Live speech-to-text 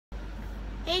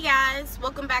Hey guys,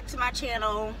 welcome back to my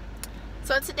channel.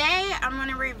 So today I'm going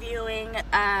to be reviewing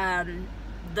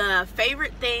the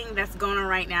favorite thing that's going on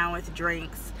right now with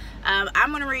drinks. I'm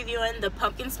going to be reviewing the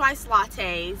Pumpkin Spice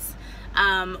Lattes.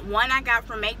 One I got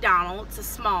from McDonald's, a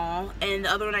small, and the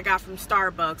other one I got from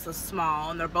Starbucks, a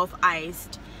small, and they're both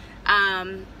iced.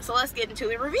 So let's get into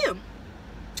the review.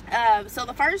 So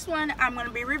the first one I'm going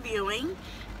to be reviewing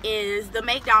is the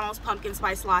McDonald's Pumpkin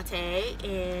Spice Latte,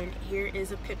 and here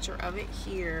is a picture of it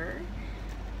here.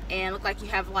 And look like you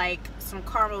have like some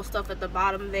caramel stuff at the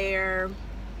bottom there.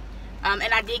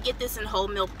 And I did get this in whole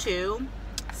milk too.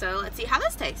 So let's see how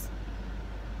this tastes.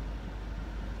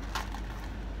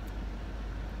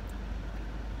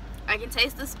 I can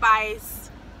taste the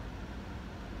spice.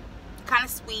 Kind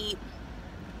of sweet.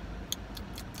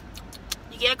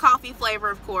 You get a coffee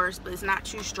flavor, of course, but it's not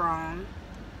too strong.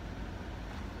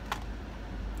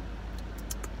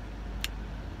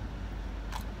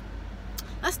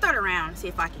 Let's start around and see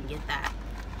if I can get that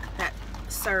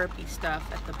syrupy stuff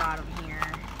at the bottom here.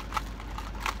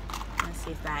 Let's see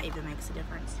if that even makes a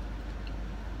difference.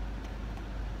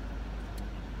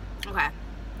 Okay,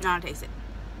 now I taste it.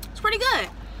 It's pretty good.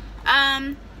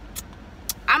 I'm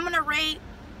gonna rate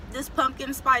this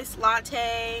pumpkin spice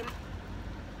latte.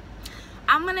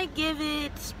 I'm gonna give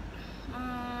it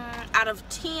out of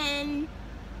 10.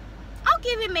 I'll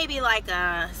give it maybe like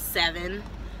a 7.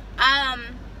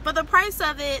 For the price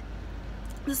of it,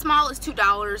 the small is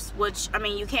 $2, which, I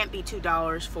mean, you can't beat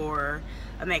 $2 for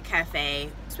a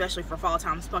McCafe, especially for fall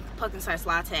time pumpkin spice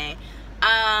latte.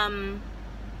 The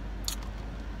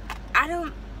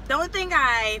only thing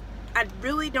I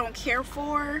really don't care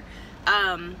for,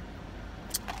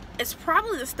 it's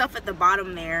probably the stuff at the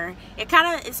bottom there.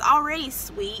 It's already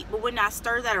sweet, but when I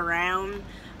stir that around,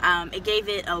 it gave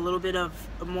it a little bit of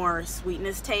a more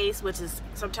sweetness taste, which is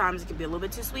sometimes it can be a little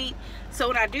bit too sweet. So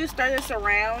when I do stir this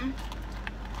around,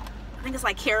 I think it's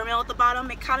like caramel at the bottom.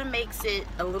 It kind of makes it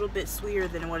a little bit sweeter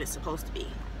than what it's supposed to be.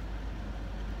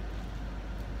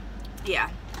 Yeah.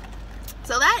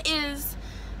 So that is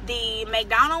the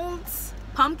McDonald's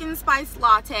Pumpkin Spice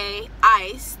Latte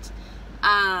iced.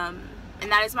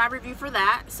 And that is my review for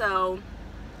that. So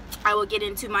I will get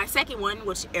into my second one,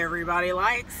 which everybody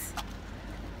likes.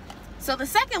 So the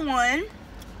second one,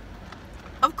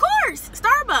 of course,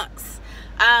 Starbucks.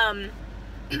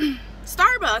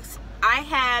 Starbucks,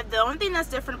 the only thing that's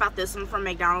different about this one from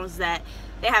McDonald's is that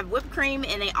they have whipped cream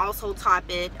and they also top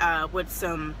it with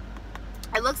some,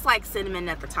 it looks like cinnamon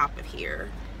at the top of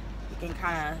here. You can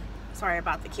kind of, sorry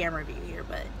about the camera view here,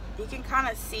 but you can kind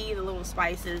of see the little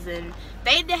spices, and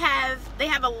they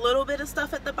have a little bit of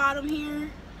stuff at the bottom here.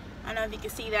 I don't know if you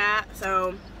can see that.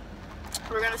 So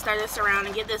we're gonna stir this around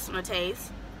and give this one a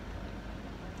taste.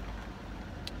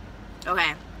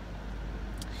 Okay,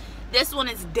 this one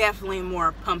is definitely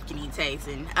more pumpkin-y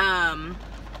tasting. And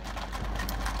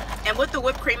with the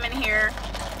whipped cream in here,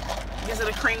 gives it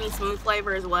a creamy, smooth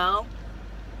flavor as well.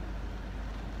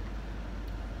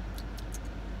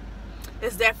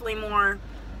 It's definitely more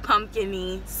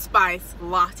pumpkin-y spice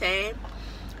latte.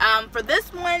 For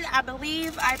this one, I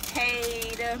believe I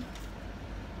paid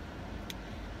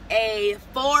a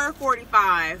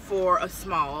 $4.45 for a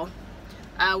small.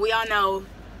 We all know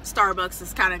Starbucks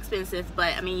is kind of expensive,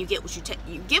 but I mean, you get what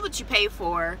you pay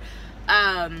for,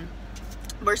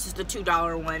 versus the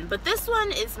 $2 one. But this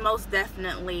one is most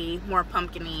definitely more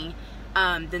pumpkin-y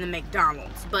than the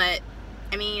McDonald's. But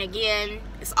I mean, again,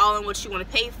 it's all in what you want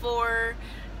to pay for.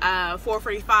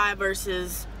 $4.45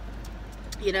 versus,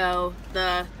 you know,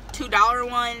 the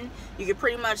 $2 one. You can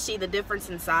pretty much see the difference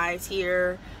in size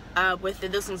here.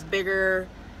 This one's bigger,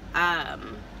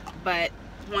 but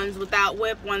one's without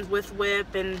whip, one's with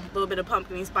whip, and a little bit of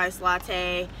pumpkin spice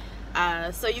latte.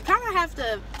 So you kind of have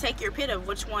to take your pick of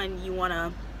which one you want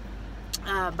to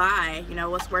buy, you know,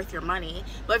 what's worth your money.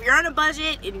 But if you're on a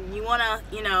budget and you want to,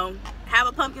 you know, have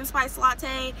a pumpkin spice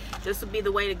latte, this would be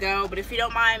the way to go. But if you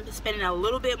don't mind spending a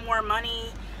little bit more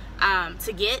money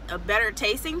to get a better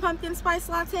tasting pumpkin spice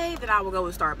latte, then I will go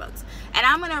with Starbucks. And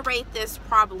I'm gonna rate this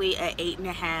probably at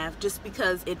 8.5, just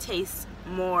because it tastes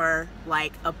more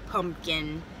like a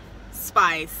pumpkin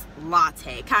spice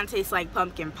latte. It kind of tastes like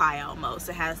pumpkin pie almost.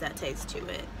 It has that taste to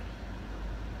it.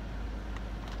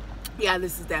 Yeah,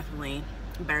 this is definitely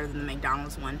better than the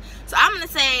McDonald's one. So I'm gonna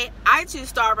say I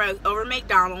choose Starbucks over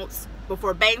McDonald's.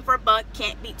 Before bang for a buck,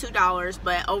 can't beat $2.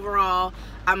 But overall,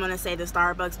 I'm gonna say the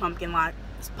Starbucks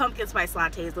pumpkin spice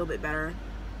latte is a little bit better.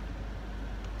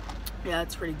 Yeah,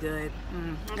 it's pretty good.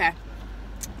 Okay,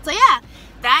 so yeah,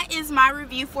 that is my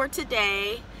review for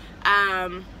today.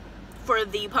 for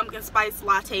the pumpkin spice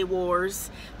latte wars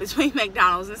between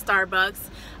McDonald's and Starbucks.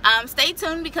 Stay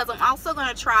tuned, because I'm also going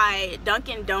to try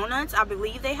Dunkin' Donuts. I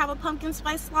believe they have a pumpkin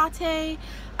spice latte.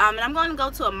 And I'm going to go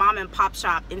to a mom and pop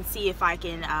shop and see if I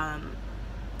can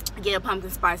get a pumpkin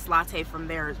spice latte from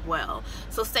there as well.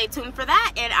 So stay tuned for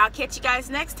that, and I'll catch you guys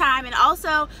next time. And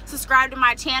also subscribe to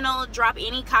my channel. Drop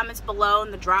any comments below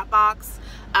in the drop box.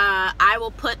 I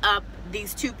will put up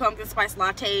these 2 pumpkin spice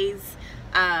lattes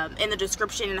in the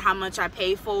description, and how much I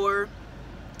pay for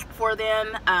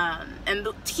them. And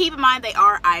keep in mind, they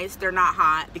are iced. They're not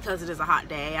hot, because it is a hot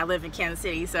day. I live in Kansas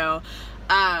City, so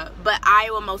but I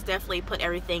will most definitely put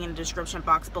everything in the description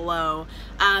box below.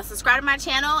 Subscribe to my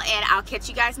channel, and I'll catch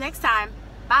you guys next time.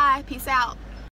 Bye. Peace out.